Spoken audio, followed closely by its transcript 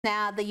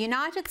Now, the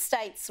United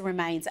States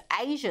remains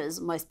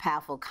Asia's most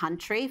powerful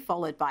country,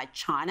 followed by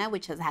China,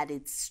 which has had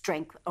its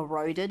strength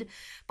eroded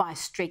by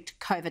strict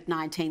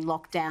COVID-19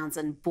 lockdowns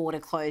and border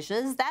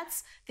closures.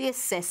 That's the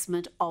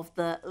assessment of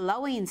the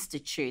Lowy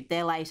Institute,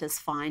 their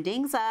latest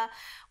findings.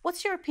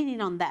 What's your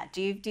opinion on that?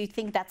 Do you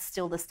think that's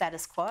still the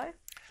status quo?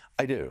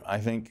 I do. I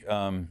think,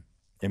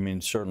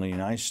 certainly the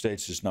United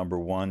States is number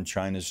one,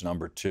 China's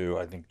number two.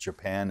 I think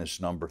Japan is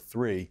number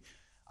three.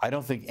 I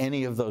don't think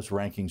any of those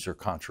rankings are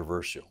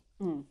controversial.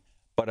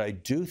 But I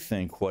do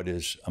think what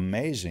is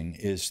amazing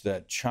is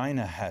that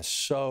China has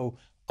so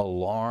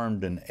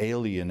alarmed and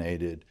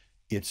alienated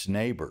its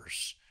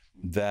neighbors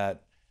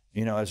that,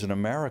 as an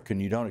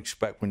American, you don't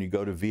expect when you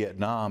go to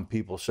Vietnam,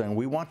 people saying,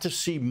 we want to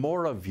see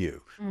more of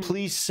you.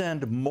 Please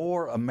send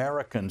more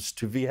Americans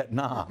to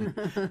Vietnam.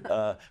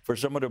 For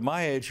someone of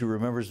my age who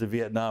remembers the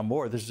Vietnam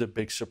War, this is a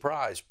big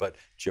surprise. But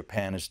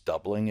Japan is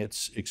doubling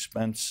its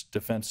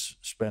defense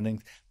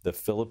spending. The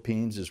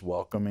Philippines is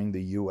welcoming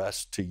the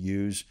U.S. to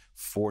use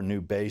 4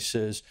 new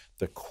bases.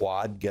 The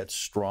Quad gets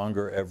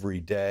stronger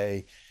every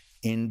day.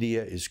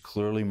 India is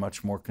clearly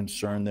much more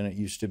concerned than it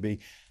used to be.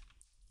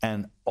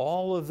 And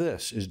all of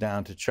this is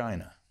down to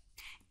China.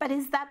 But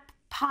is that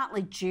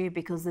partly due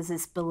because there's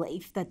this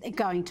belief that they're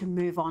going to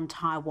move on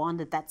Taiwan,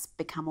 that's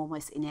become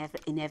almost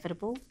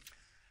inevitable?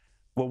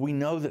 Well, we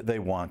know that they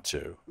want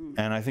to.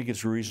 And I think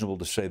it's reasonable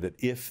to say that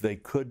if they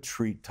could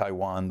treat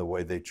Taiwan the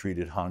way they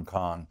treated Hong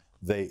Kong,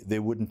 they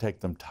wouldn't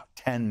take them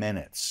 10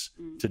 minutes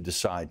to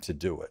decide to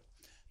do it.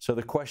 So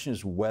the question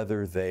is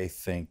whether they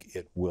think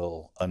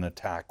an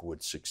attack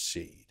would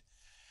succeed.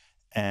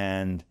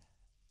 And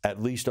at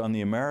least on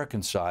the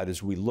American side,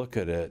 as we look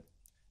at it,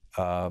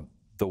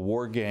 the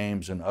war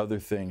games and other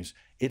things,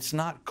 it's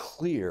not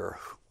clear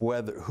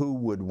who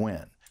would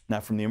win. Now,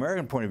 from the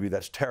American point of view,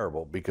 that's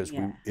terrible because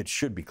it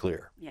should be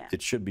clear.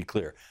 It should be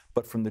clear.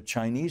 But from the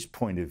Chinese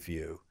point of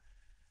view,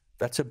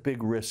 that's a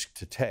big risk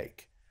to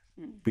take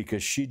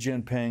because Xi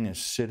Jinping is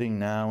sitting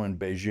now in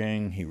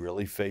Beijing. He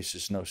really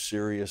faces no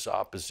serious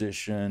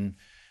opposition.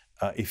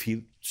 If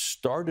he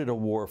started a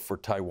war for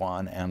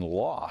Taiwan and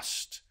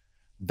lost,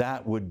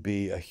 that would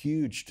be a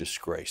huge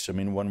disgrace. I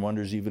mean, one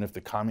wonders even if the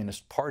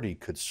Communist Party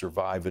could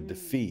survive a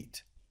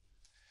defeat.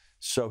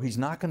 So he's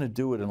not going to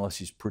do it unless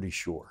he's pretty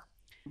sure.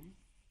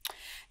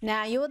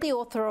 Now, you're the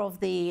author of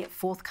the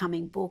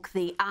forthcoming book,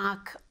 The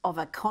Ark of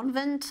a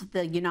Convent,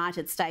 the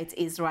United States,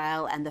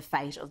 Israel and the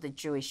Fate of the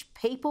Jewish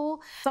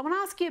People. So I want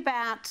to ask you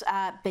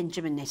about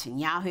Benjamin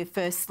Netanyahu.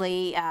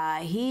 Firstly,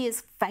 he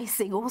is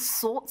facing all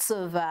sorts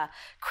of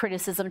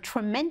criticism,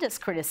 tremendous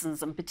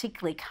criticism,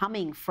 particularly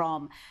coming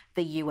from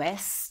the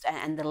US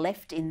and the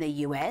left in the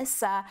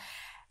US.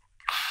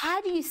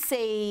 How do you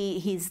see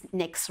his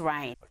next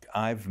reign?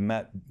 I've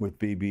met with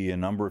Bibi a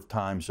number of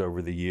times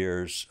over the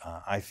years.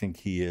 I think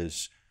he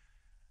is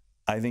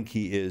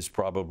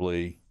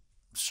probably,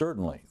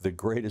 certainly, the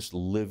greatest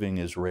living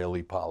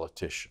Israeli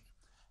politician.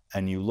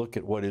 And you look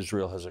at what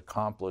Israel has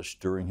accomplished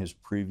during his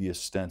previous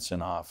stints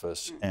in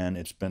office, and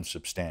it's been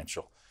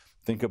substantial.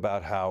 Think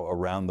about how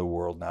around the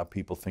world now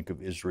people think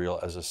of Israel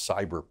as a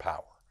cyber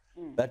power.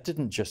 That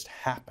didn't just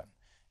happen.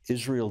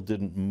 Israel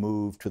didn't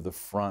move to the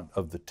front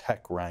of the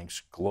tech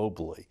ranks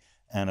globally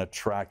and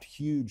attract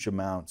huge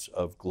amounts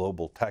of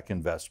global tech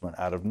investment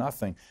out of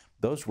nothing.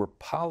 Those were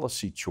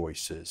policy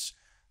choices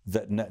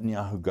that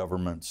Netanyahu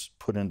governments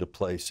put into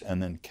place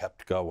and then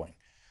kept going.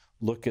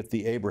 Look at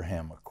the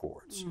Abraham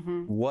Accords.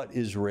 What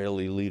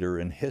Israeli leader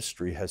in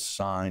history has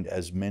signed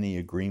as many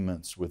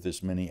agreements with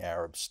as many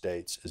Arab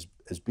states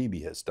as Bibi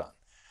has done?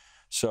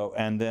 So,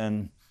 and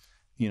then,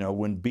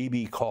 when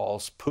Bibi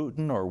calls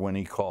Putin or when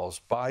he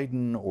calls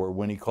Biden or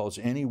when he calls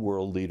any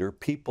world leader,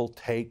 people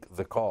take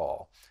the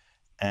call.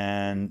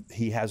 And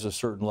he has a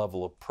certain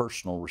level of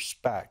personal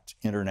respect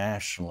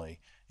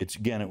internationally. It's,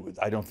 again,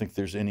 I don't think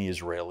there's any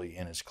Israeli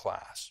in his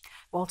class.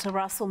 Walter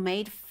Russell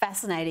Mead,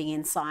 fascinating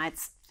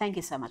insights. Thank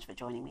you so much for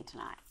joining me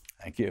tonight.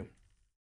 Thank you.